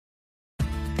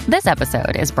This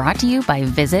episode is brought to you by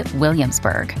Visit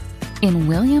Williamsburg. In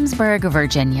Williamsburg,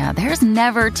 Virginia, there's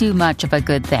never too much of a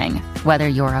good thing. Whether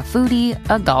you're a foodie,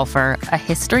 a golfer, a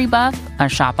history buff, a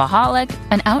shopaholic,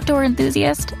 an outdoor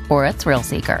enthusiast, or a thrill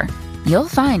seeker, you'll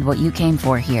find what you came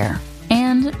for here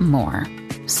and more.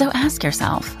 So ask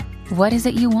yourself, what is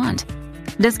it you want?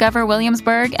 Discover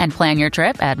Williamsburg and plan your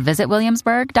trip at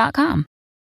visitwilliamsburg.com.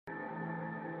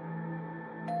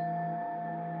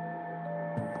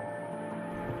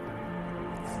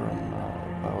 From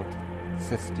about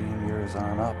 15 years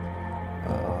on up,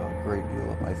 a great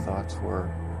deal of my thoughts were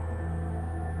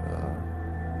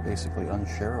basically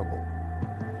unshareable.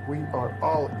 We are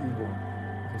all evil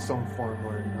in some form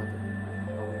or another.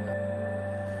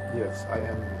 Yes, I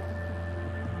am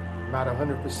not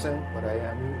 100%, but I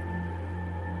am evil.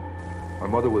 My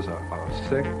mother was a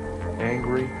sick,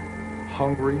 angry,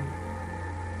 hungry,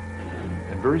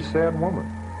 and very sad woman.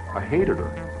 I hated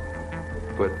her,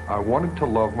 but I wanted to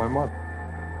love my mother.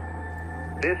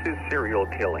 This is Serial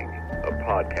Killing, a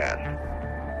podcast.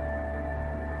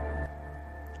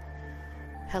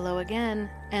 Hello again,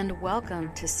 and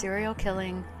welcome to Serial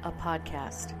Killing, a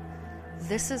podcast.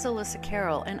 This is Alyssa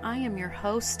Carroll, and I am your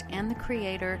host and the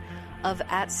creator of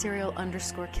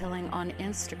 @serial_killing on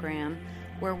Instagram,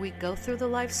 where we go through the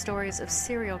life stories of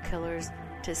serial killers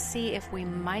to see if we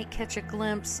might catch a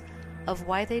glimpse of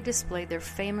why they displayed their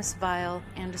famous, vile,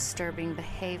 and disturbing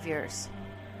behaviors.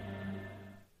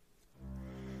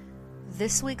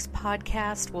 This week's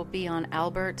podcast will be on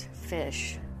Albert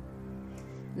Fish.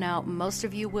 Now, most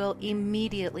of you will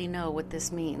immediately know what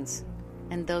this means,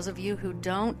 and those of you who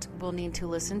don't will need to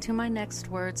listen to my next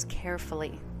words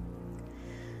carefully.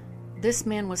 This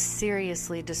man was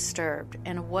seriously disturbed,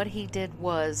 and what he did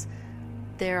was,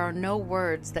 there are no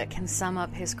words that can sum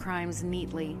up his crimes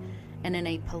neatly and in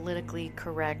a politically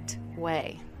correct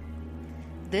way.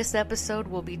 This episode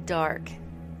will be dark,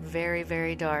 very,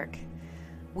 very dark.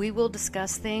 We will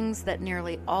discuss things that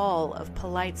nearly all of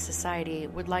polite society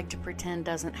would like to pretend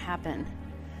doesn't happen.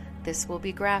 This will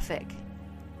be graphic.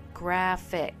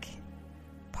 Graphic.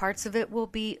 Parts of it will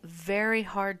be very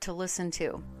hard to listen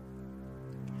to.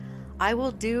 I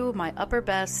will do my upper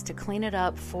best to clean it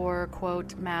up for,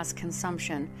 quote, mass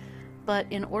consumption. But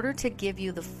in order to give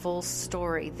you the full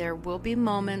story, there will be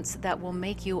moments that will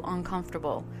make you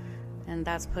uncomfortable. And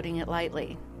that's putting it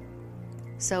lightly.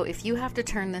 So if you have to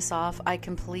turn this off, I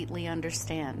completely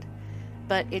understand.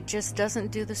 But it just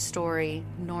doesn't do the story,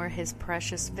 nor his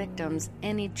precious victims,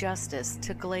 any justice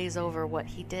to glaze over what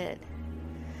he did.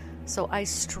 So I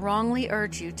strongly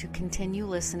urge you to continue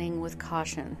listening with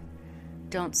caution.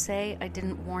 Don't say I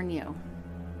didn't warn you.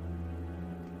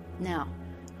 Now,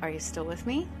 are you still with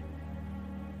me?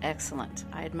 Excellent.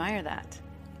 I admire that.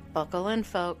 Buckle in,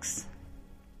 folks.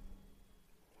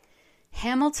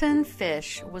 Hamilton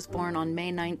Fish was born on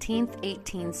May 19,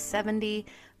 1870,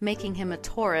 making him a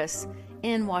Taurus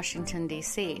in Washington,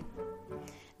 D.C.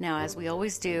 Now, as we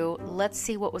always do, let's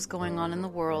see what was going on in the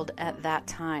world at that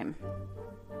time.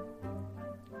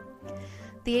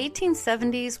 The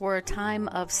 1870s were a time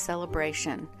of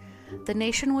celebration. The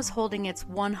nation was holding its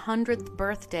 100th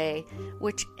birthday,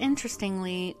 which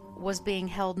interestingly was being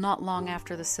held not long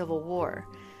after the Civil War.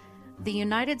 The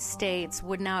United States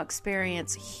would now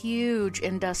experience huge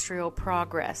industrial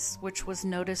progress, which was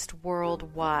noticed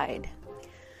worldwide.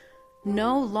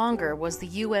 No longer was the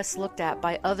U.S. looked at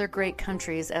by other great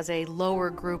countries as a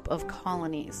lower group of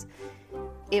colonies.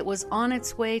 It was on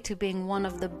its way to being one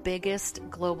of the biggest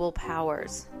global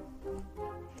powers.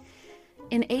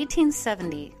 In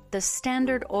 1870, the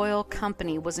Standard Oil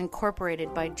Company was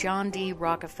incorporated by John D.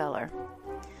 Rockefeller.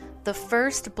 The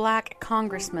first black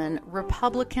congressman,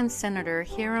 Republican Senator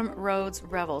Hiram Rhodes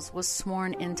Revels, was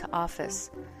sworn into office.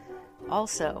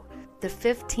 Also, the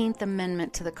 15th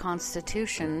Amendment to the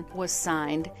Constitution was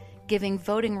signed, giving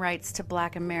voting rights to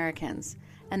black Americans,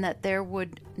 and that there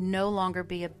would no longer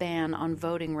be a ban on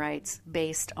voting rights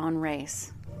based on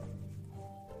race.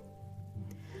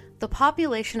 The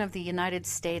population of the United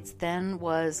States then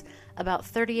was about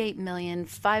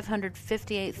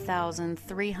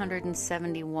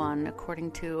 38,558,371,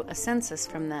 according to a census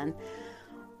from then,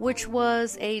 which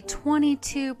was a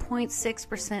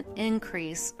 22.6%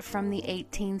 increase from the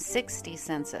 1860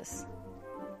 census.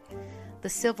 The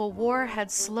Civil War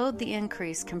had slowed the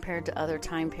increase compared to other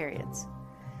time periods.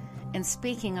 And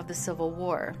speaking of the Civil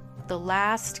War, the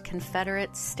last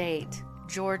Confederate state,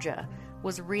 Georgia,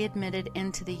 was readmitted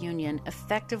into the Union,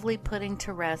 effectively putting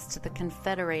to rest the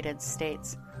Confederated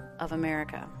States of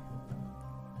America.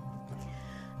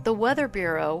 The Weather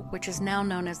Bureau, which is now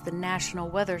known as the National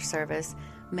Weather Service,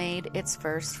 made its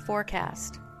first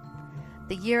forecast.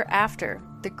 The year after,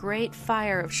 the Great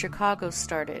Fire of Chicago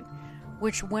started,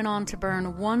 which went on to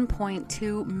burn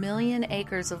 1.2 million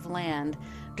acres of land,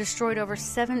 destroyed over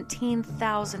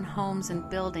 17,000 homes and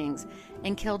buildings,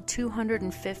 and killed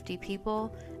 250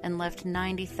 people and left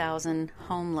 90,000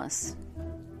 homeless.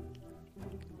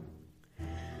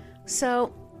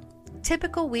 So,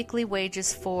 typical weekly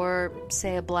wages for,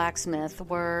 say, a blacksmith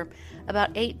were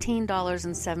about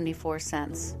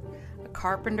 $18.74. A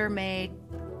carpenter made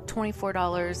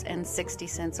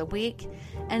 $24.60 a week,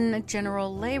 and a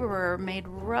general laborer made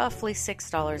roughly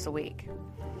 $6 a week.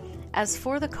 As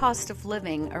for the cost of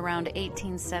living around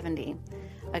 1870,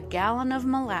 a gallon of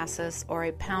molasses or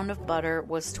a pound of butter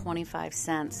was 25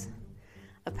 cents.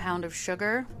 A pound of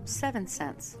sugar, 7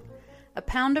 cents. A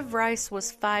pound of rice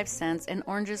was 5 cents, and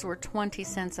oranges were 20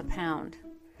 cents a pound.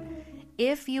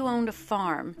 If you owned a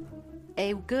farm,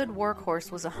 a good workhorse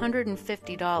was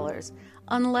 $150,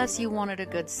 unless you wanted a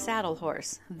good saddle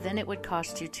horse, then it would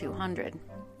cost you $200.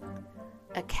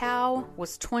 A cow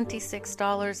was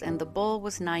 $26 and the bull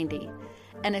was $90,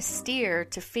 and a steer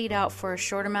to feed out for a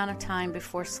short amount of time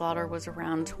before slaughter was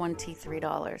around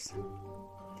 $23.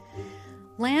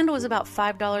 Land was about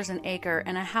 $5 an acre,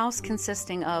 and a house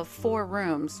consisting of 4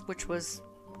 rooms, which was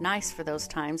nice for those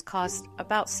times, cost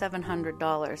about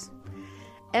 $700.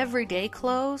 Everyday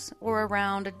clothes were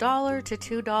around $1 to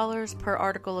 $2 per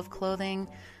article of clothing,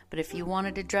 but if you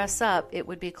wanted to dress up, it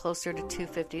would be closer to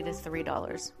 $2.50 to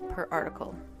 $3 per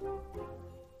article.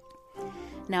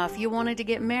 Now, if you wanted to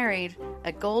get married,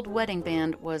 a gold wedding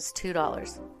band was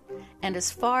 $2. And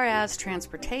as far as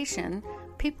transportation,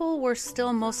 people were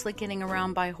still mostly getting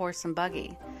around by horse and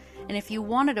buggy. And if you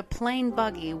wanted a plain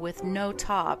buggy with no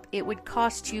top, it would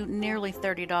cost you nearly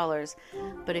 $30.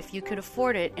 But if you could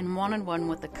afford it and wanted one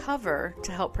with a cover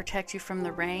to help protect you from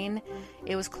the rain,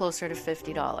 it was closer to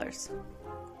 $50.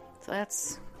 So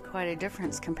that's quite a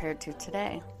difference compared to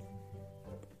today.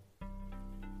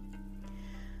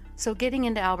 So getting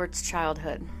into Albert's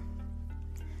childhood.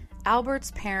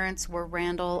 Albert's parents were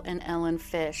Randall and Ellen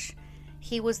Fish.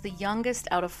 He was the youngest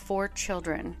out of 4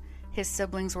 children. His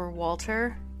siblings were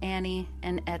Walter, Annie,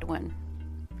 and Edwin.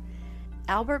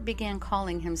 Albert began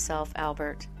calling himself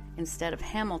Albert instead of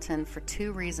Hamilton for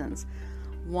 2 reasons.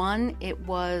 One, it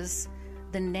was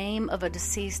the name of a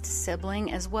deceased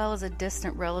sibling as well as a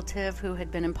distant relative who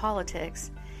had been in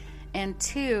politics. And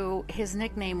 2, his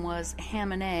nickname was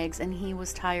Ham and Eggs, and he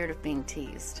was tired of being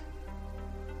teased.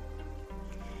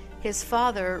 His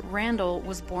father, Randall,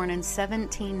 was born in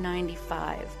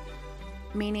 1795,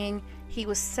 meaning he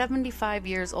was 75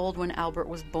 years old when Albert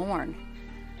was born.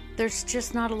 There's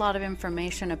just not a lot of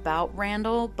information about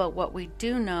Randall, but what we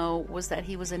do know was that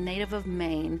he was a native of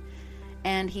Maine,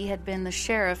 and he had been the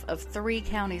sheriff of 3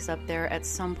 counties up there at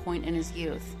some point in his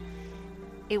youth.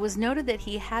 It was noted that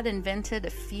he had invented a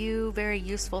few very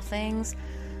useful things,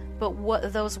 but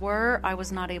what those were, I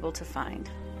was not able to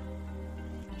find.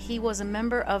 He was a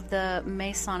member of the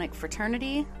Masonic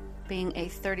fraternity, being a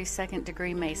 32nd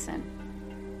degree Mason.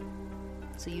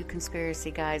 So you conspiracy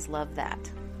guys love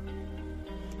that.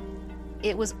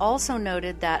 It was also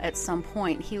noted that at some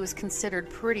point he was considered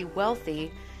pretty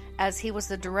wealthy, as he was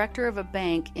the director of a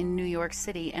bank in New York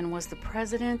City and was the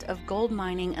president of gold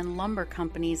mining and lumber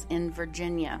companies in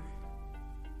Virginia.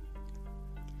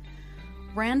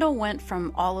 Randall went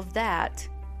from all of that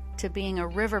to being a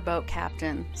riverboat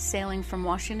captain, sailing from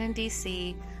Washington,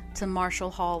 D.C. to Marshall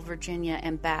Hall, Virginia,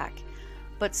 and back.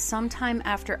 But sometime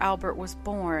after Albert was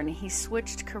born, he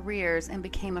switched careers and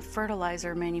became a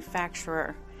fertilizer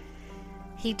manufacturer.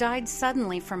 He died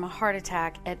suddenly from a heart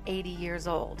attack at 80 years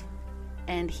old,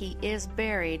 and he is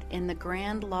buried in the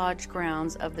Grand Lodge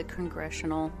grounds of the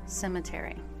Congressional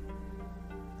Cemetery.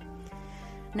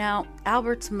 Now,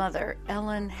 Albert's mother,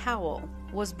 Ellen Howell,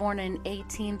 was born in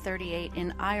 1838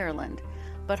 in Ireland,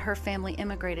 but her family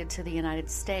immigrated to the United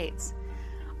States.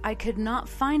 I could not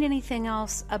find anything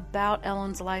else about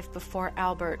Ellen's life before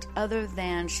Albert other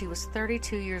than she was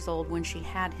 32 years old when she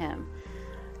had him,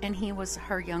 and he was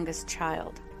her youngest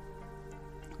child.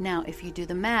 Now, if you do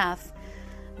the math,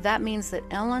 that means that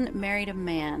Ellen married a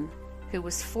man who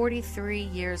was 43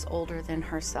 years older than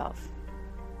herself.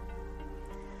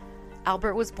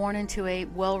 Albert was born into a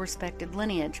well-respected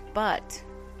lineage, but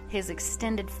his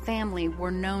extended family were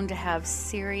known to have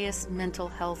serious mental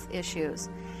health issues.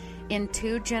 In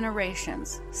 2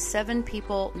 generations, 7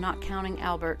 people, not counting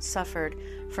Albert, suffered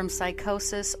from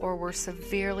psychosis or were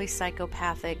severely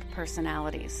psychopathic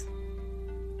personalities.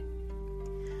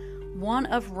 One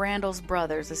of Randall's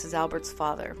brothers, this is Albert's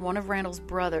father, one of Randall's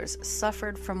brothers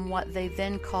suffered from what they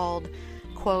then called,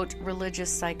 quote,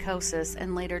 religious psychosis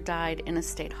and later died in a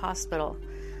state hospital.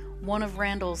 One of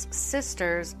Randall's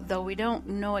sisters, though we don't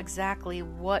know exactly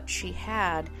what she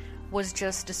had, was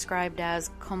just described as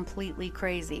completely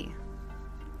crazy.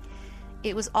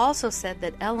 It was also said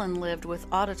that Ellen lived with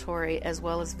auditory as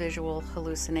well as visual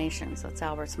hallucinations. That's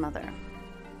Albert's mother.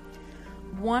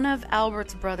 One of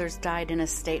Albert's brothers died in a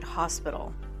state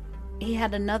hospital. He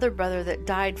had another brother that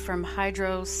died from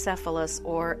hydrocephalus,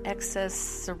 or excess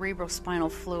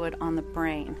cerebrospinal fluid on the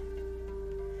brain.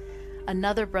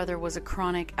 Another brother was a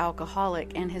chronic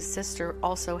alcoholic, and his sister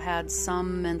also had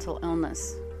some mental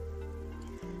illness.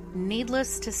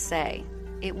 Needless to say,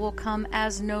 it will come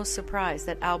as no surprise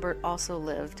that Albert also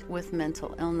lived with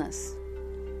mental illness.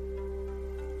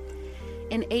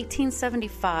 In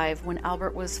 1875, when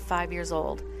Albert was 5 years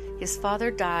old, his father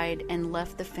died and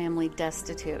left the family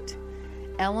destitute.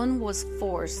 Ellen was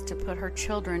forced to put her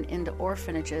children into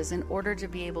orphanages in order to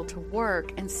be able to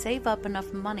work and save up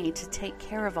enough money to take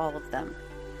care of all of them.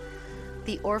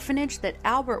 The orphanage that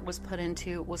Albert was put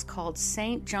into was called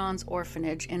St. John's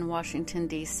Orphanage in Washington,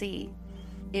 D.C.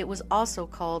 It was also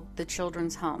called the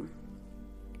Children's Home.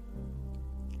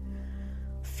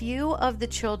 Few of the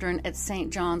children at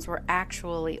St. John's were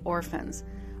actually orphans.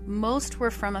 Most were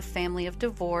from a family of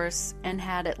divorce and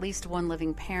had at least one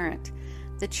living parent.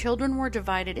 The children were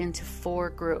divided into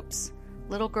 4 groups: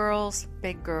 little girls,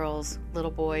 little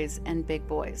boys, and big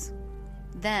boys.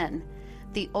 Then,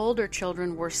 the older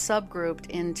children were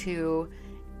subgrouped into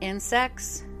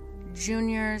insects,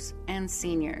 juniors, and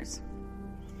seniors.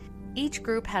 Each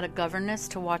group had a governess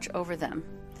to watch over them.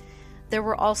 There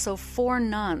were also 4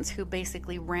 nuns who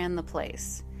basically ran the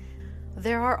place.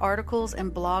 There are articles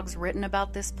and blogs written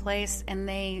about this place, and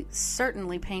they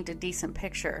certainly paint a decent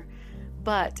picture.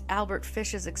 But Albert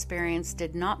Fish's experience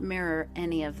did not mirror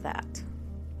any of that.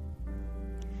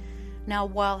 Now,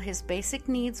 while his basic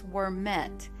needs were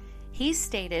met, he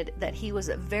stated that he was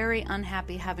very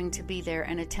unhappy having to be there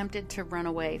and attempted to run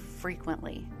away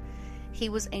frequently. He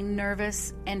was a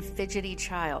nervous and fidgety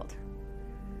child.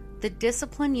 The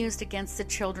discipline used against the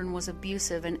children was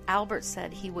abusive, and Albert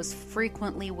said he was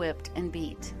frequently whipped and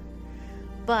beat.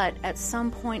 But at some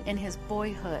point in his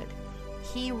boyhood,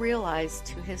 he realized,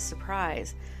 to his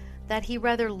surprise, that he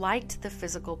rather liked the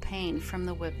physical pain from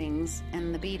the whippings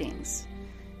and the beatings.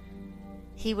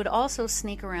 He would also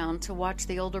sneak around to watch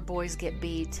the older boys get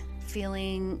beat,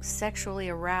 feeling sexually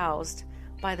aroused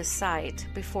by the sight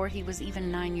before he was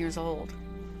even 9 years old.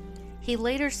 He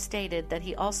later stated that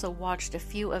he also watched a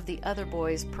few of the other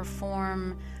boys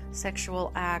perform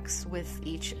sexual acts with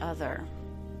each other.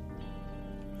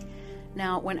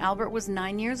 Now, when Albert was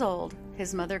 9 years old,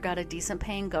 his mother got a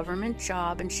decent-paying government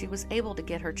job and she was able to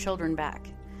get her children back.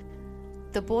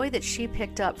 The boy that she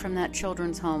picked up from that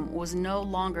children's home was no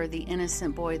longer the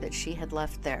innocent boy that she had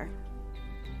left there.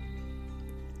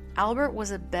 Albert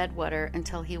was a bedwetter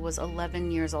until he was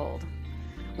 11 years old.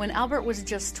 When Albert was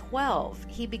just 12,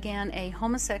 he began a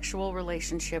homosexual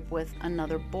relationship with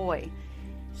another boy.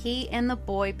 He and the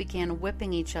boy began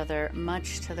whipping each other,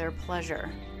 much to their pleasure.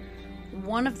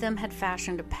 One of them had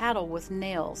fashioned a paddle with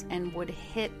nails and would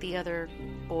hit the other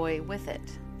boy with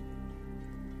it.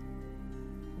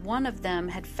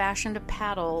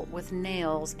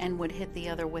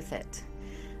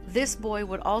 This boy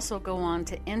would also go on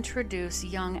to introduce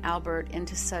young Albert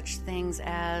into such things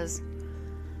as,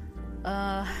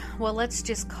 let's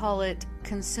just call it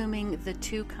consuming the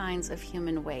 2 kinds of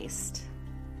human waste.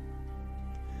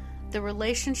 The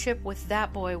relationship with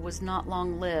that boy was not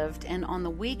long-lived, and on the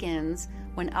weekends,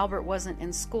 when Albert wasn't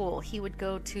in school, he would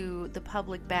go to the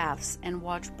public baths and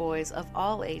watch boys of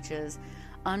all ages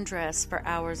undress for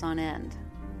hours on end.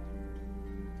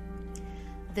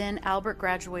 Then Albert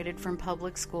graduated from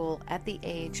public school at the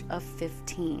age of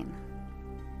 15.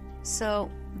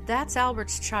 So that's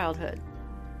Albert's childhood.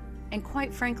 And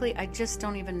quite frankly, I just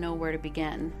don't even know where to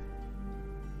begin.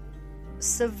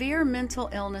 Severe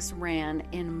mental illness ran,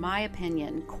 in my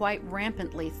opinion, quite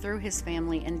rampantly through his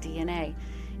family and DNA.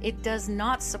 It does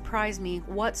not surprise me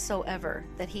whatsoever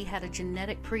that he had a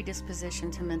genetic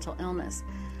predisposition to mental illness.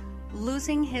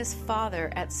 Losing his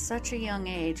father at such a young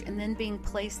age and then being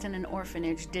placed in an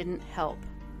orphanage didn't help,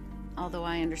 although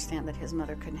I understand that his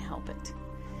mother couldn't help it.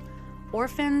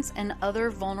 Orphans and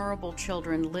other vulnerable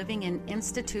children living in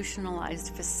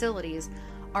institutionalized facilities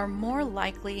are more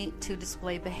likely to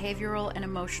display behavioral and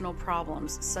emotional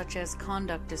problems such as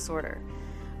conduct disorder,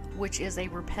 which is a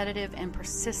repetitive and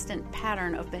persistent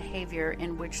pattern of behavior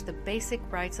in which the basic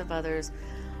rights of others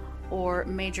or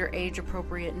major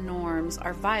age-appropriate norms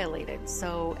are violated.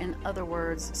 So, in other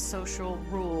words, social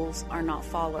rules are not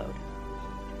followed.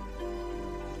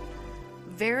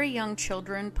 Very young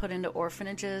children put into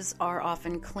orphanages are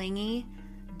often clingy,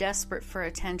 desperate for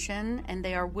attention, and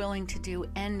they are willing to do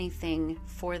anything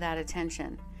for that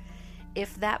attention.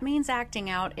 If that means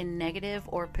acting out in negative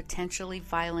or potentially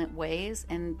violent ways,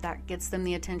 and that gets them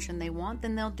the attention they want,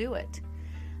 then they'll do it.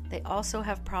 They also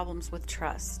have problems with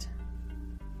trust.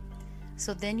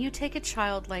 So then you take a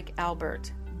child like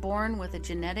Albert, born with a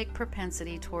genetic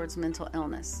propensity towards mental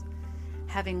illness,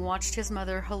 having watched his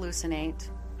mother hallucinate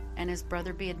and his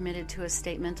brother be admitted to a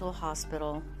state mental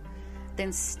hospital,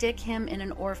 then stick him in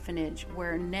an orphanage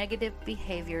where negative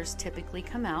behaviors typically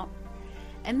come out,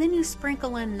 and then you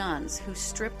sprinkle in nuns who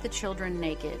strip the children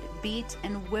naked, beat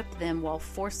and whip them while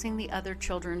forcing the other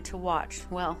children to watch.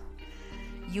 Well,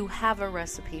 you have a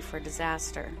recipe for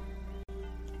disaster.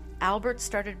 Albert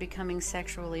started becoming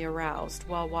sexually aroused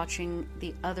while watching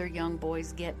the other young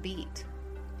boys get beat.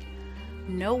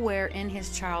 Nowhere in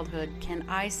his childhood can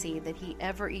I see that he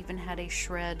ever even had a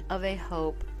shred of a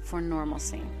hope for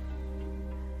normalcy.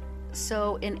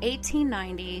 So in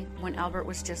 1890, when Albert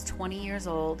was just 20 years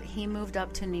old, he moved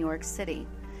up to New York City.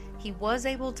 He was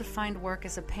able to find work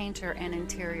as a painter and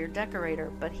interior decorator,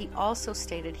 but he also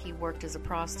stated he worked as a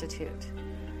prostitute.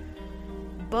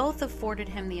 Both afforded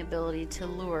him the ability to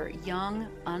lure young,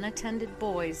 unattended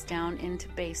boys down into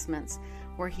basements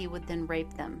where he would then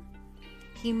rape them.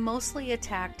 He mostly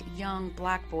attacked young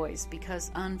black boys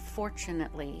because,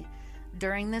 unfortunately,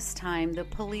 during this time, the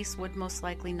police would most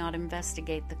likely not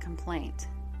investigate the complaint,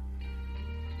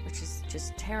 which is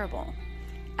just terrible.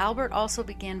 Albert also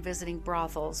began visiting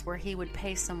brothels where he would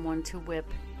pay someone to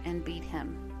whip and beat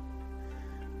him.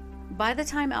 By the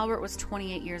time Albert was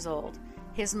 28 years old,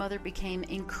 his mother became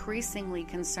increasingly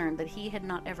concerned that he had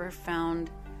not ever found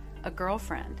a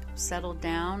girlfriend, settled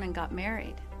down, and got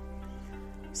married.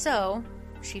 So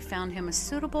she found him a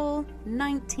suitable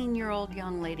 19-year-old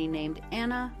young lady named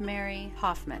Anna Mary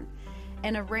Hoffman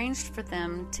and arranged for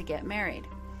them to get married.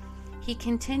 He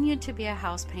continued to be a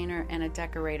house painter and a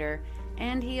decorator,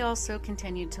 and he also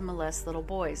continued to molest little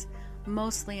boys,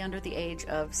 mostly under the age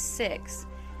of 6,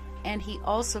 and he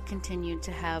also continued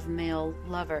to have male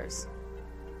lovers.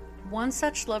 One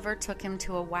such lover took him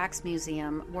to a wax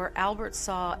museum where Albert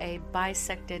saw a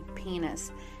bisected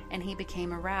penis, and he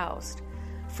became aroused.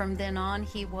 From then on,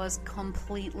 he was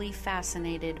completely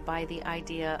fascinated by the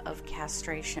idea of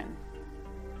castration.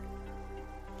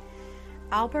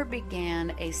 Albert began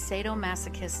a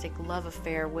sadomasochistic love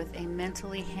affair with a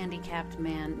mentally handicapped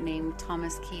man named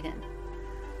Thomas Keaton.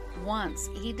 Once,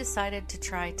 he decided to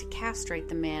try to castrate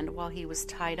the man while he was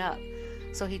tied up,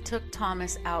 so he took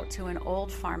Thomas out to an old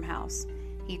farmhouse.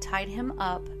 He tied him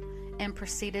up and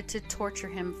proceeded to torture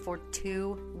him for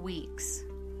 2 weeks.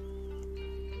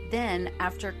 Then,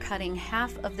 after cutting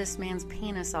half of this man's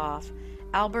penis off,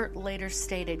 Albert later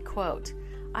stated, quote,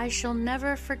 "I shall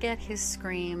never forget his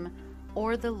scream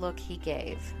or the look he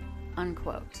gave,"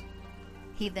 unquote.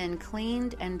 He then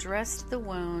cleaned and dressed the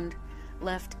wound,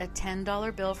 left a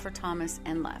 $10 bill for Thomas,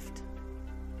 and left.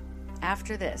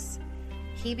 After this,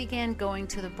 he began going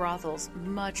to the brothels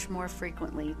much more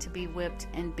frequently to be whipped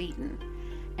and beaten.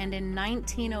 And in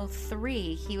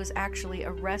 1903, he was actually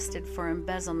arrested for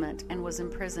embezzlement and was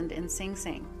imprisoned in Sing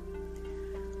Sing.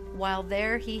 While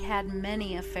there, he had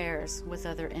many affairs with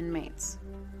other inmates.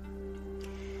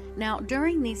 Now,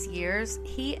 during these years,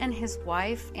 he and his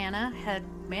wife, Anna, had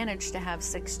managed to have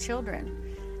 6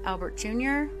 children: Albert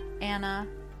Jr., Anna,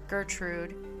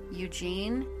 Gertrude,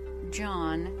 Eugene,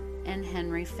 John, and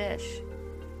Henry Fish.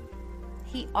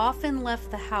 He often left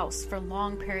the house for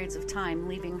long periods of time,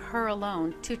 leaving her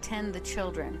alone to tend the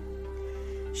children.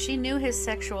 She knew his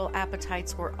sexual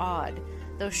appetites were odd,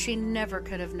 though she never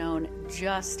could have known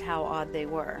just how odd they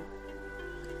were.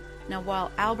 Now,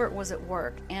 while Albert was at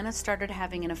work, Anna started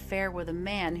having an affair with a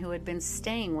man who had been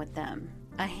staying with them,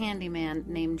 a handyman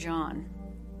named John.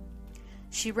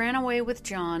 She ran away with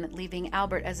John, leaving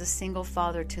Albert as a single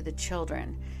father to the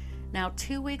children. Now,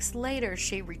 2 weeks later,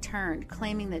 she returned,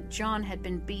 claiming that John had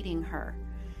been beating her,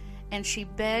 and she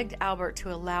begged Albert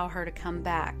to allow her to come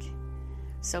back.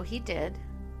 So he did,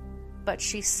 but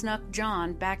she snuck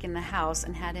John back in the house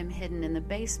and had him hidden in the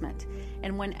basement.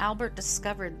 And when Albert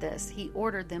discovered this, he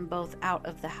ordered them both out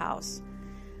of the house.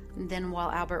 And then while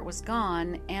Albert was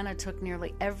gone, Anna took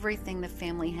nearly everything the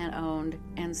family had owned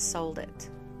and sold it.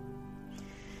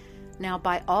 Now,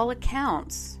 by all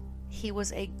accounts, he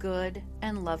was a good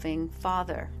and loving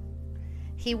father.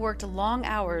 He worked long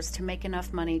hours to make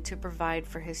enough money to provide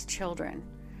for his children,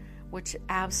 which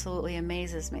absolutely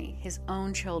amazes me. His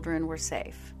own children were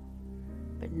safe,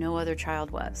 but no other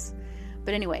child was.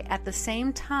 But anyway, at the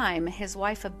same time, his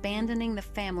wife abandoning the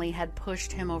family had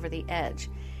pushed him over the edge.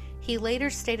 He later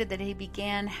stated that he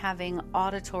began having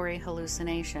auditory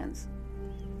hallucinations.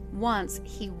 Once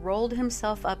he rolled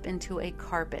himself up into a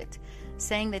carpet,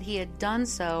 saying that he had done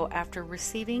so after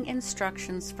receiving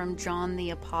instructions from John the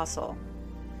Apostle.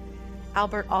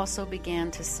 Albert also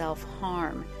began to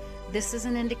self-harm. This is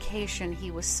an indication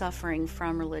he was suffering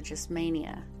from religious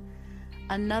mania.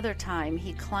 Another time,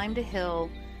 he climbed a hill,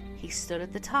 he stood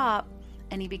at the top,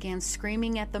 and he began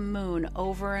screaming at the moon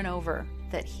over and over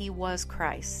that he was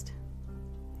Christ.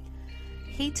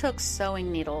 He took sewing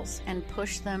needles and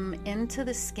pushed them into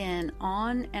the skin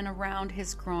on and around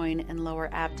his groin and lower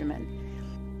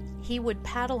abdomen. He would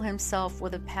paddle himself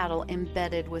with a paddle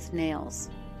embedded with nails.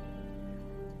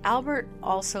 Albert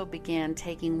also began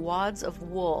taking wads of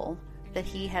wool that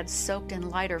he had soaked in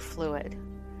lighter fluid.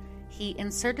 He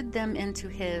inserted them into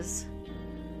his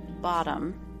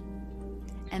bottom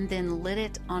and then lit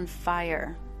it on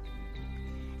fire.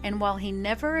 And while he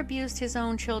never abused his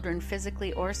own children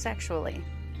physically or sexually,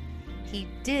 he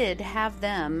did have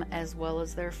them, as well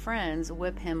as their friends,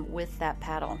 whip him with that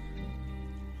paddle.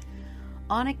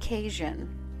 On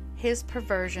occasion, his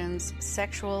perversions,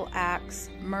 sexual acts,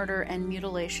 murder, and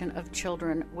mutilation of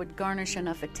children would garnish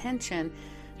enough attention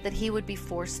that he would be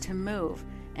forced to move,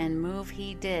 and move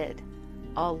he did,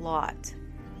 a lot.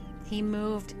 He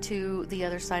moved to the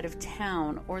other side of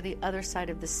town or the other side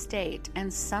of the state,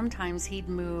 and sometimes he'd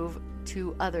move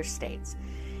to other states.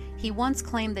 He once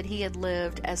claimed that he had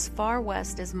lived as far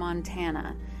west as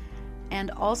Montana,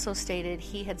 and also stated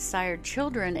he had sired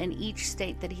children in each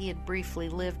state that he had briefly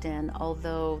lived in,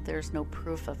 although there's no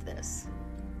proof of this.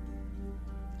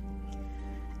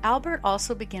 Albert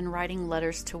also began writing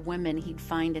letters to women he'd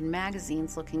find in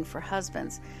magazines looking for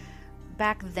husbands.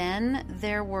 Back then,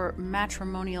 there were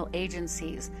matrimonial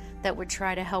agencies that would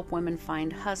try to help women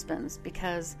find husbands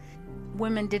because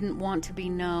women didn't want to be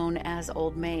known as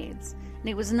old maids. And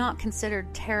it was not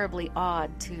considered terribly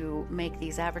odd to make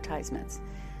these advertisements.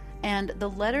 And the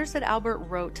letters that Albert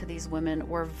wrote to these women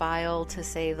were vile, to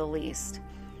say the least.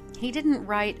 He didn't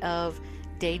write of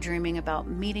daydreaming about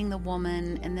meeting the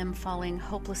woman and them falling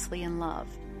hopelessly in love.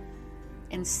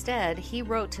 Instead, he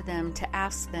wrote to them to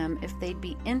ask them if they'd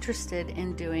be interested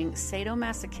in doing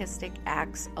sadomasochistic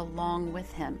acts along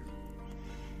with him.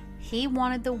 He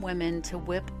wanted the women to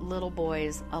whip little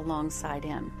boys alongside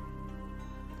him.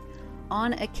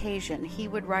 On occasion, he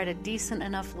would write a decent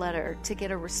enough letter to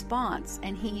get a response,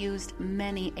 and he used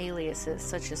many aliases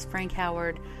such as Frank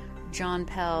Howard, John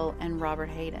Pell, and Robert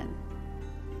Hayden.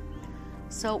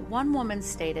 So one woman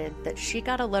stated that she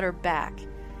got a letter back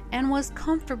and was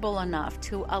comfortable enough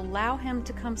to allow him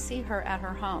to come see her at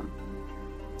her home.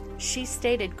 She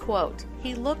stated, quote,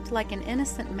 "He looked like an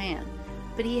innocent man,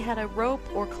 but he had a rope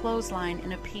or clothesline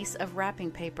in a piece of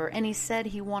wrapping paper, and he said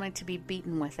he wanted to be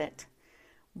beaten with it.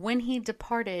 When he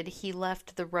departed, he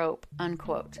left the rope,"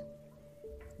 unquote.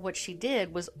 What she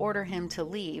did was order him to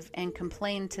leave and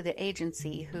complain to the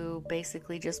agency, who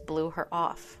basically just blew her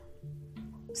off.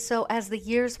 So as the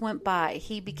years went by,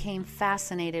 he became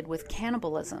fascinated with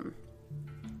cannibalism.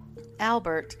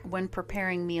 Albert, when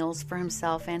preparing meals for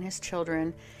himself and his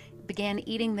children, began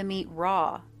eating the meat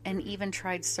raw and even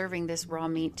tried serving this raw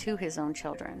meat to his own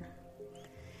children.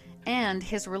 And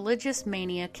his religious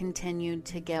mania continued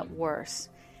to get worse.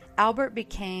 Albert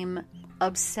became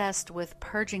obsessed with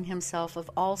purging himself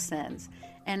of all sins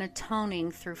and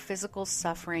atoning through physical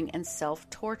suffering and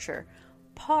self-torture,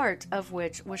 part of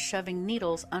which was shoving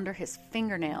needles under his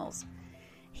fingernails.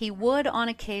 He would on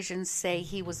occasion say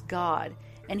he was God,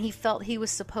 and he felt he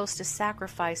was supposed to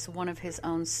sacrifice one of his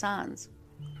own sons.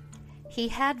 He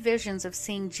had visions of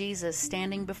seeing Jesus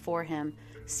standing before him,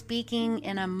 speaking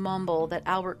in a mumble that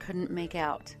Albert couldn't make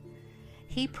out.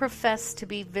 He professed to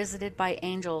be visited by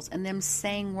angels and them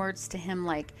saying words to him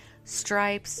like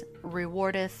stripes,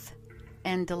 rewardeth,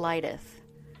 and delighteth.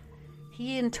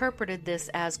 He interpreted this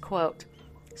as, quote,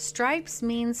 "Stripes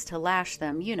means to lash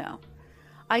them, you know.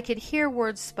 I could hear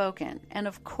words spoken, and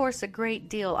of course a great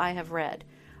deal I have read.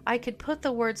 I could put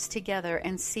the words together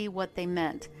and see what they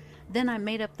meant. Then I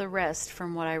made up the rest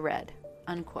from what I read,"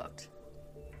 unquote.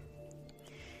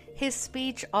 His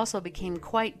speech also became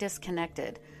quite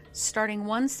disconnected, starting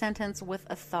one sentence with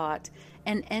a thought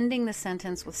and ending the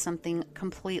sentence with something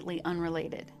completely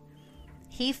unrelated.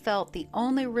 He felt the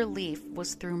only relief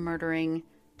was through murdering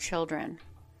children.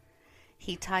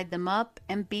 He tied them up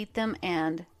and beat them,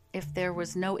 and if there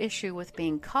was no issue with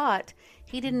being caught,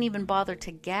 he didn't even bother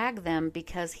to gag them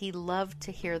because he loved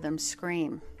to hear them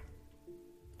scream.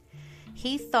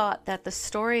 He thought that the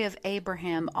story of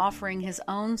Abraham offering his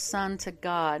own son to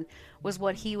God was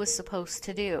what he was supposed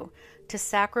to do, to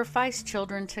sacrifice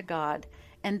children to God,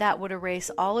 and that would erase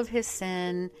all of his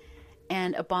sin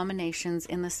and abominations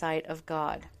in the sight of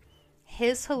God.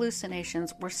 His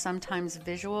hallucinations were sometimes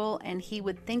visual, and he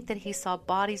would think that he saw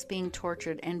bodies being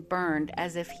tortured and burned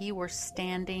as if he were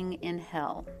standing in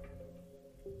hell.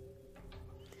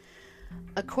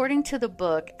 According to the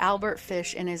book Albert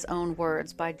Fish in His Own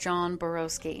Words by John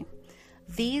Borowski,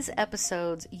 these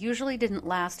episodes usually didn't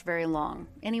last very long,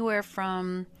 anywhere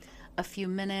from a few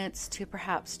minutes to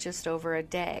perhaps just over a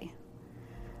day.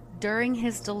 During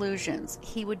his delusions,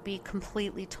 he would be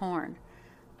completely torn.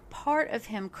 Part of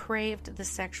him craved the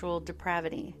sexual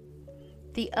depravity.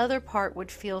 The other part would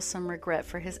feel some regret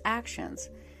for his actions.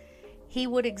 He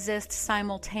would exist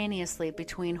simultaneously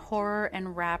between horror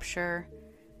and rapture,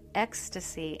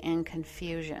 ecstasy and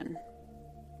confusion.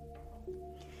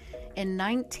 In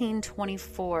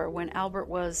 1924, when Albert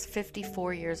was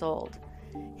 54 years old,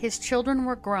 his children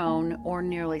were grown, or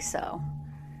nearly so.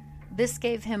 This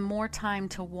gave him more time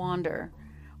to wander,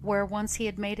 where once he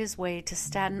had made his way to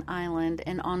Staten Island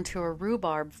and onto a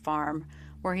rhubarb farm,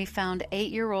 where he found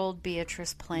 8-year-old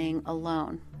Beatrice playing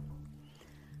alone.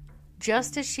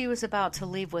 Just as she was about to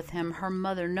leave with him, her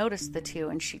mother noticed the two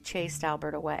and she chased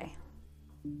Albert away.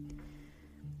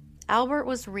 Albert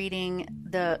was reading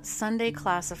the Sunday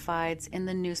Classifieds in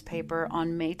the newspaper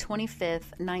on May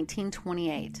 25th,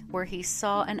 1928, where he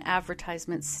saw an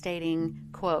advertisement stating,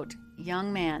 quote,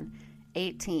 "Young man,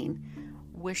 18,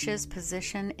 wishes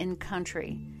position in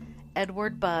country,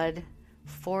 Edward Budd,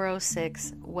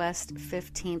 406 West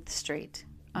 15th Street,"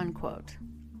 unquote.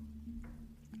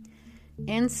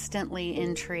 Instantly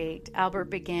intrigued,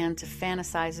 Albert began to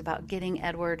fantasize about getting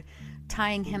Edward,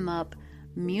 tying him up,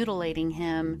 mutilating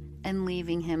him, and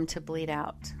leaving him to bleed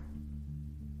out.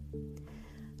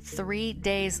 3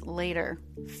 days later,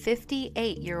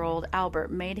 58-year-old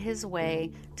Albert made his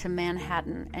way to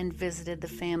Manhattan and visited the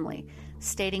family,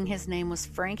 stating his name was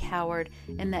Frank Howard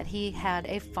and that he had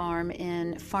a farm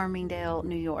in Farmingdale,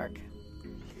 New York.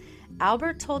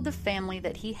 Albert told the family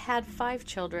that he had 5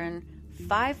 children,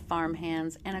 5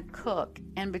 farmhands, and a cook,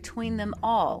 and between them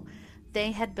all,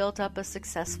 they had built up a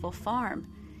successful farm.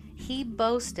 He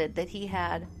boasted that he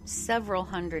had several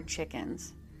hundred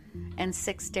chickens and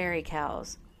 6 dairy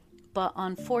cows, but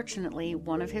unfortunately,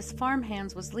 one of his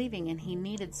farmhands was leaving and he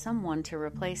needed someone to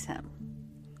replace him.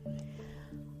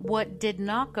 What did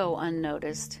not go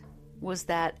unnoticed was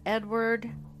that Edward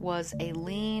was a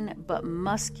lean but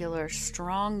muscular,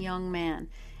 strong young man,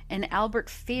 and Albert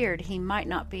feared he might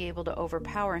not be able to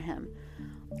overpower him.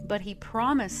 But he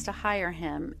promised to hire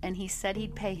him, and he said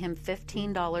he'd pay him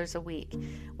 $15 a week,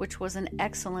 which was an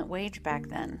excellent wage back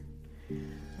then.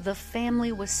 The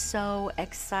family was so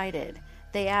excited.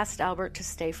 They asked Albert to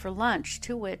stay for lunch,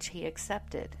 to which he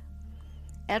accepted.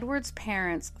 Edward's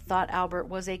parents thought Albert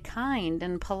was a kind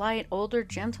and polite older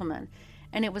gentleman,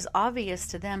 and it was obvious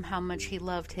to them how much he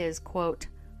loved his, quote,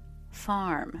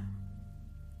 farm.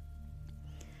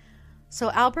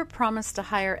 So Albert promised to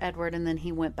hire Edward, and then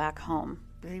he went back home.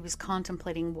 He was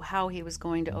contemplating how he was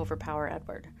going to overpower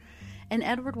Edward. And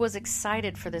Edward was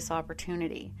excited for this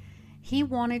opportunity. He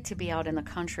wanted to be out in the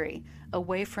country,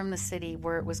 away from the city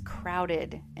where it was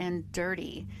crowded and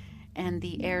dirty, and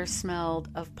the air smelled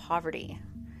of poverty.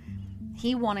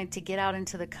 He wanted to get out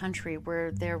into the country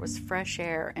where there was fresh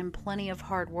air and plenty of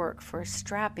hard work for a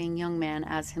strapping young man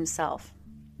as himself.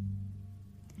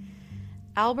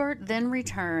 Albert then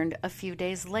returned a few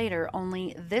days later,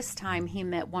 only this time he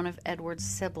met one of Edward's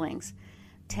siblings,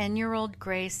 10-year-old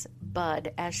Grace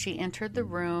Budd, as she entered the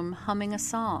room humming a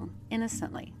song,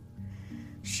 innocently.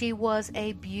 She was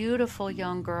a beautiful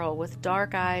young girl with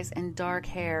dark eyes and dark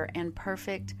hair and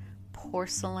perfect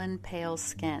porcelain pale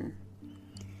skin.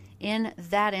 In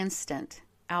that instant,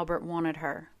 Albert wanted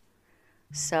her.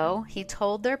 So he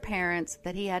told their parents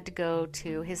that he had to go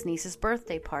to his niece's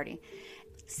birthday party,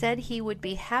 said he would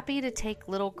be happy to take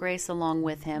little Grace along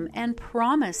with him, and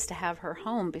promised to have her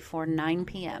home before 9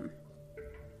 p.m.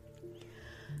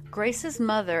 Grace's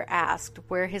mother asked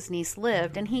where his niece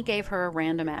lived, and he gave her a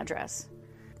random address.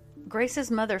 Grace's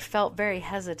mother felt very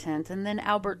hesitant, and then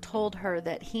Albert told her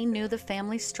that he knew the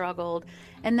family struggled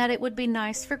and that it would be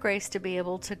nice for Grace to be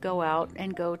able to go out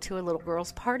and go to a little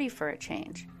girl's party for a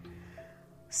change.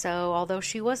 So, although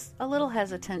she was a little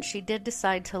hesitant, she did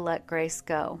decide to let Grace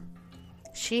go.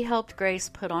 She helped Grace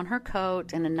put on her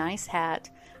coat and a nice hat,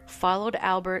 followed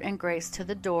Albert and Grace to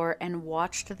the door, and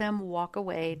watched them walk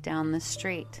away down the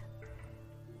street.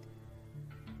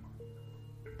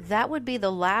 That would be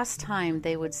the last time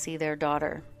they would see their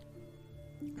daughter.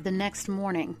 The next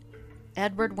morning,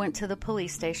 Edward went to the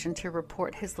police station to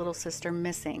report his little sister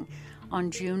missing on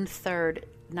June 3rd,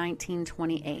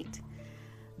 1928.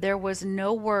 There was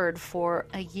no word for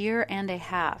a year and a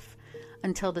half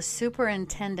until the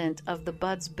superintendent of the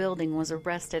Budd's building was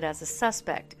arrested as a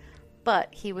suspect,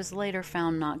 but he was later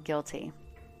found not guilty.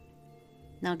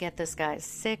 Now get this, guys.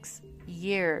 6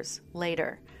 years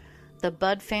later, the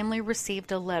Budd family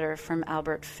received a letter from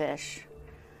Albert Fish.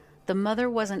 The mother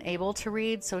wasn't able to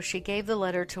read, so she gave the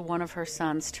letter to one of her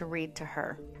sons to read to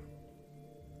her.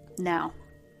 Now,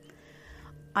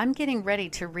 I'm getting ready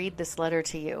to read this letter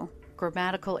to you,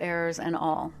 grammatical errors and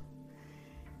all.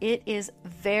 It is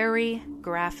very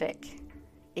graphic.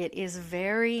 It is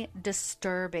very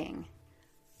disturbing.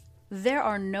 There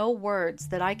are no words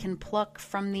that I can pluck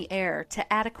from the air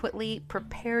to adequately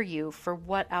prepare you for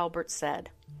what Albert said.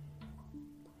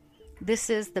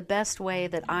 This is the best way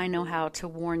that I know how to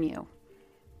warn you.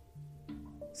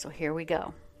 So here we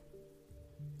go.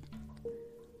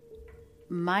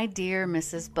 My dear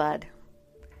Mrs. Budd,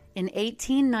 in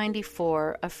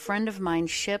 1894, a friend of mine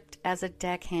shipped as a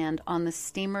deckhand on the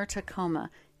steamer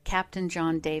Tacoma, Captain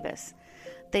John Davis.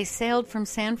 They sailed from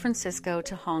San Francisco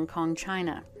to Hong Kong,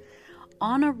 China.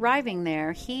 On arriving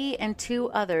there, he and 2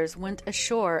 others went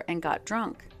ashore and got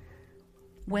drunk.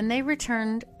 When they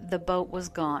returned, the boat was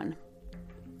gone.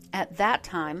 At that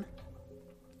time,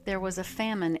 there was a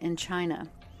famine in China.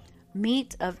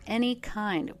 Meat of any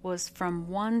kind was from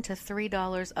 $1 to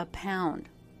 $3 a pound.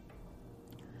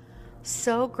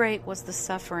 So great was the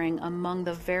suffering among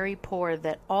the very poor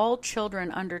that all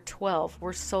children under 12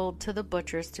 were sold to the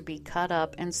butchers to be cut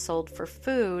up and sold for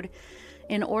food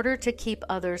in order to keep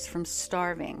others from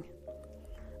starving.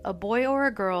 A boy or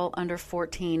a girl under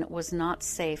 14 was not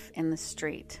safe in the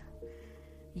street.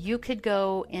 You could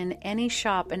go in any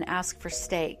shop and ask for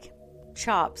steak,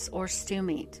 chops, or stew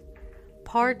meat.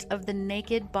 Part of the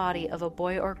naked body of a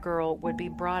boy or girl would be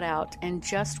brought out and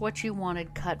just what you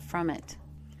wanted cut from it.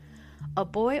 A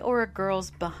boy or a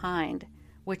girl's behind,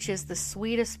 which is the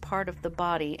sweetest part of the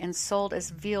body and sold as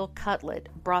veal cutlet,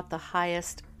 brought the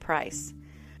highest price.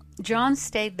 John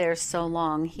stayed there so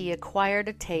long he acquired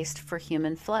a taste for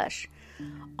human flesh.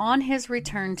 On his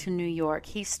return to New York,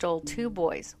 he stole 2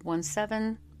 boys, one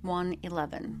 7, one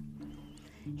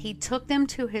 11. He took them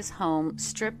to his home,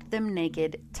 stripped them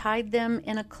naked, tied them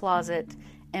in a closet,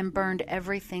 and burned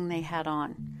everything they had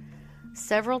on.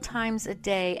 Several times a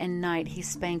day and night he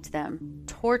spanked them,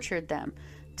 tortured them,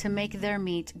 to make their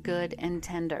meat good and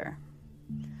tender.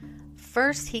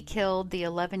 First he killed the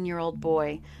 11-year-old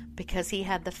boy because he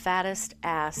had the fattest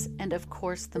ass and of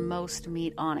course the most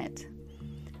meat on it.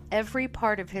 Every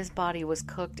part of his body was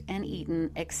cooked and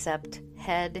eaten except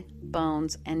head,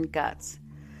 bones, and guts.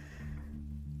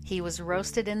 He was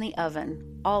roasted in the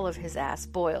oven, all of his ass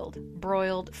boiled,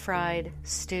 broiled, fried,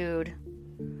 stewed.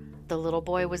 The little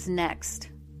boy was next,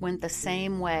 went the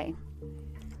same way.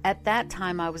 At that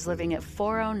time I was living at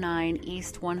 409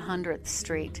 East 100th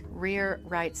Street, rear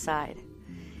right side.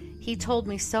 He told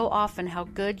me so often how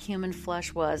good human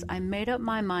flesh was, I made up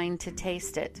my mind to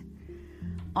taste it.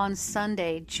 On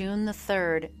Sunday, June the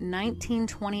 3rd,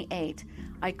 1928,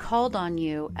 I called on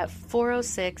you at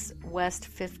 406 West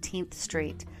 15th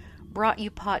Street, brought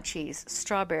you pot cheese,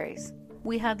 strawberries.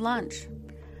 We had lunch.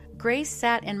 Grace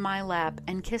sat in my lap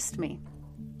and kissed me.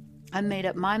 I made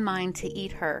up my mind to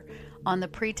eat her on the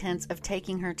pretense of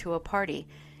taking her to a party.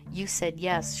 You said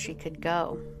yes, she could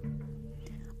go.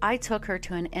 I took her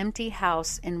to an empty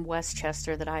house in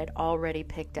Westchester that I had already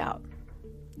picked out.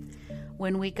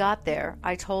 When we got there,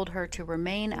 I told her to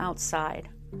remain outside.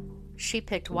 She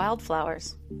picked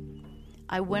wildflowers.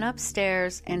 I went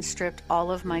upstairs and stripped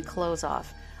all of my clothes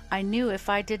off. I knew if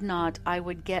I did not, I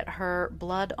would get her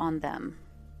blood on them.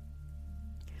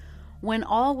 When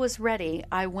all was ready,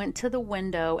 I went to the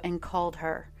window and called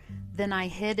her. Then I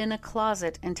hid in a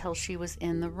closet until she was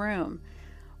in the room.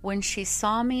 When she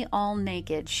saw me all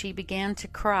naked, she began to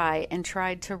cry and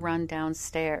tried to run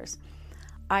downstairs.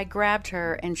 I grabbed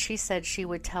her and she said she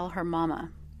would tell her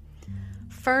mama.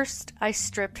 First, I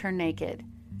stripped her naked.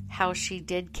 How she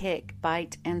did kick,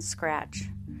 bite, and scratch.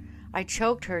 I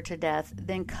choked her to death,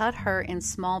 then cut her in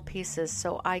small pieces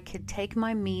so I could take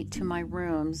my meat to my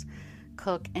rooms,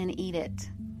 cook, and eat it.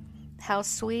 How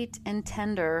sweet and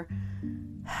tender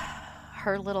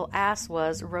her little ass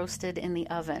was roasted in the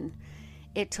oven.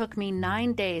 It took me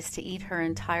 9 days to eat her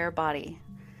entire body.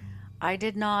 I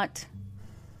did not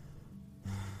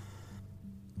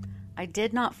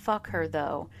fuck her,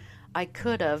 though. I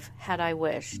could have, had I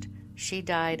wished. She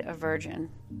died a virgin."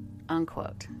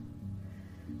 Unquote.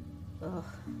 Ugh.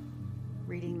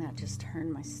 Reading that just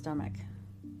turned my stomach.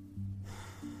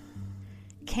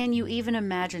 Can you even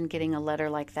imagine getting a letter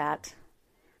like that?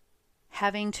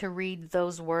 Having to read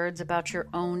those words about your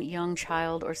own young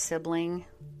child or sibling?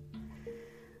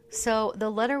 So the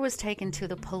letter was taken to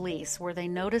the police, where they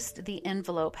noticed the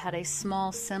envelope had a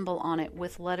small symbol on it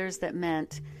with letters that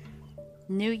meant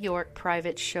New York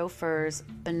Private Chauffeurs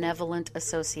Benevolent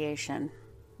Association.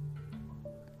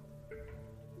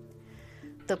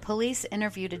 The police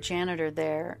interviewed a janitor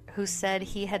there who said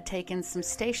he had taken some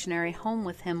stationery home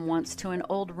with him once to an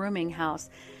old rooming house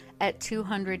at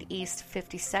 200 East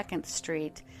 52nd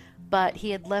Street, but he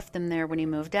had left them there when he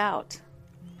moved out.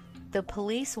 The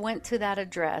police went to that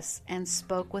address and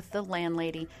spoke with the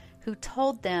landlady, who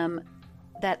told them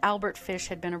that Albert Fish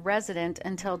had been a resident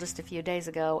until just a few days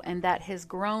ago, and that his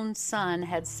grown son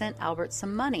had sent Albert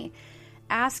some money,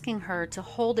 asking her to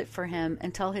hold it for him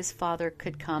until his father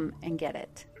could come and get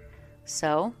it.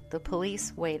 So the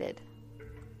police waited.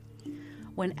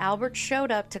 When Albert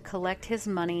showed up to collect his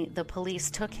money, the police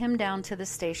took him down to the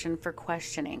station for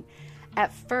questioning.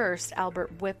 At first,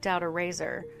 Albert whipped out a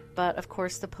razor, but of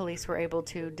course the police were able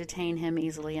to detain him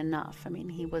easily enough. I mean,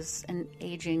 he was an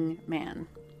aging man.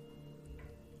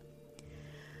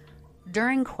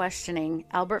 During questioning,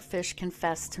 Albert Fish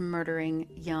confessed to murdering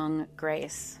young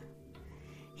Grace.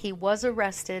 He was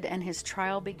arrested and his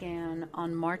trial began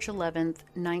on March 11th,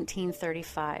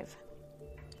 1935.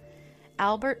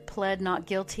 Albert pled not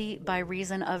guilty by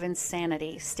reason of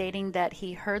insanity, stating that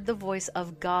he heard the voice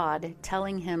of God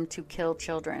telling him to kill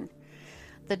children.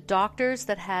 The doctors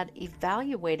that had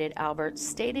evaluated Albert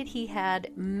stated he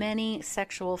had many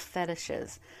sexual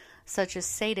fetishes, such as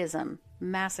sadism,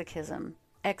 masochism,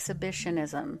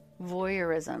 exhibitionism,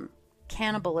 voyeurism,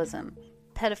 cannibalism,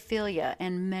 pedophilia,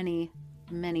 and many,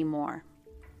 many more.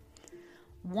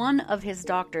 One of his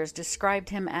doctors described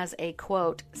him as a,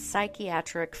 quote,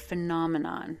 psychiatric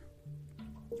phenomenon,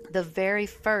 the very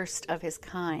first of his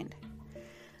kind.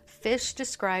 Fish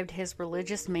described his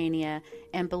religious mania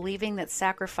and believing that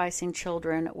sacrificing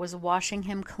children was washing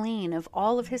him clean of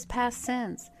all of his past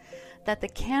sins, that the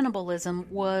cannibalism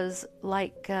was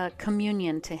like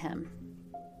communion to him.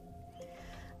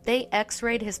 They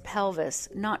x-rayed his pelvis,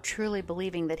 not truly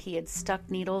believing that he had stuck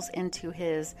needles into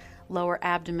his lower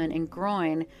abdomen and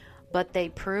groin, but they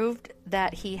proved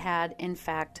that he had, in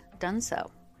fact, done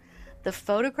so. The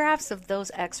photographs of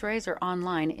those x-rays are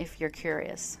online if you're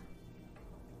curious.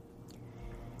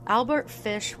 Albert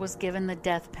Fish was given the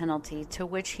death penalty, to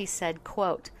which he said,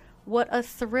 quote, "What a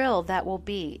thrill that will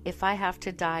be if I have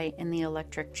to die in the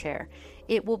electric chair.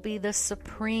 It will be the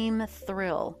supreme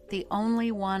thrill, the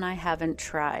only one I haven't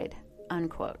tried,"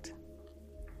 unquote.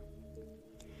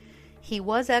 He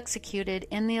was executed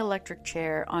in the electric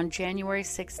chair on January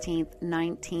 16,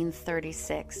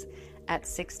 1936, at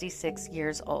 66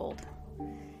 years old.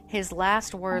 His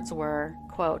last words were,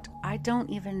 quote, "I don't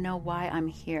even know why I'm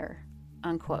here,"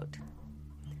 unquote.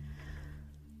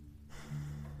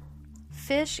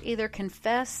 Fish either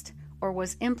confessed or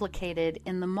was implicated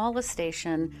in the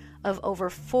molestation of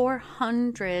over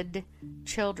 400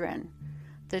 children,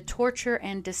 the torture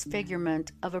and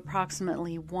disfigurement of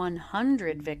approximately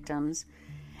 100 victims,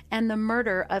 and the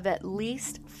murder of at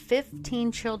least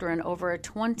 15 children over a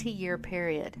 20-year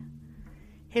period.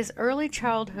 His early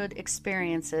childhood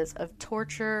experiences of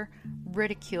torture,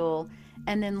 ridicule,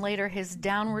 and then later his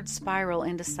downward spiral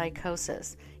into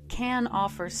psychosis can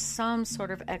offer some sort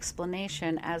of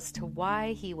explanation as to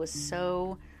why he was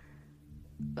so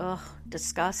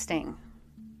disgusting.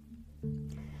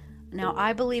 Now,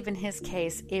 I believe in his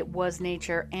case it was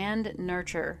nature and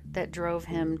nurture that drove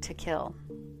him to kill.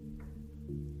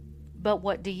 But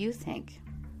what do you think?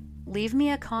 Leave me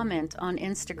a comment on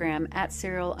Instagram at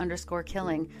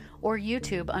serial_killing or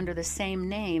YouTube under the same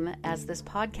name as this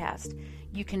podcast.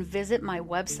 You can visit my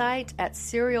website at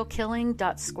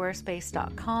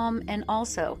serialkilling.squarespace.com, and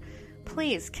also,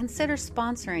 please consider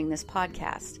sponsoring this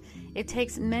podcast. It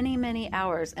takes many, many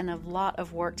hours and a lot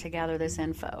of work to gather this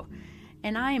info.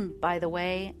 And I am, by the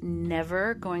way,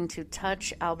 never going to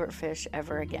touch Albert Fish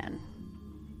ever again.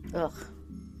 Ugh.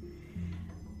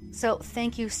 So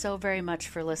thank you so very much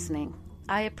for listening.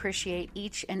 I appreciate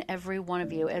each and every one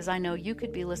of you, as I know you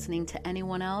could be listening to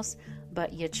anyone else,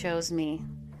 but you chose me.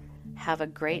 Have a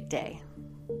great day.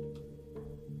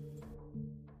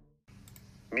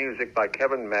 Music by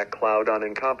Kevin MacLeod on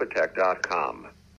Incompetech.com.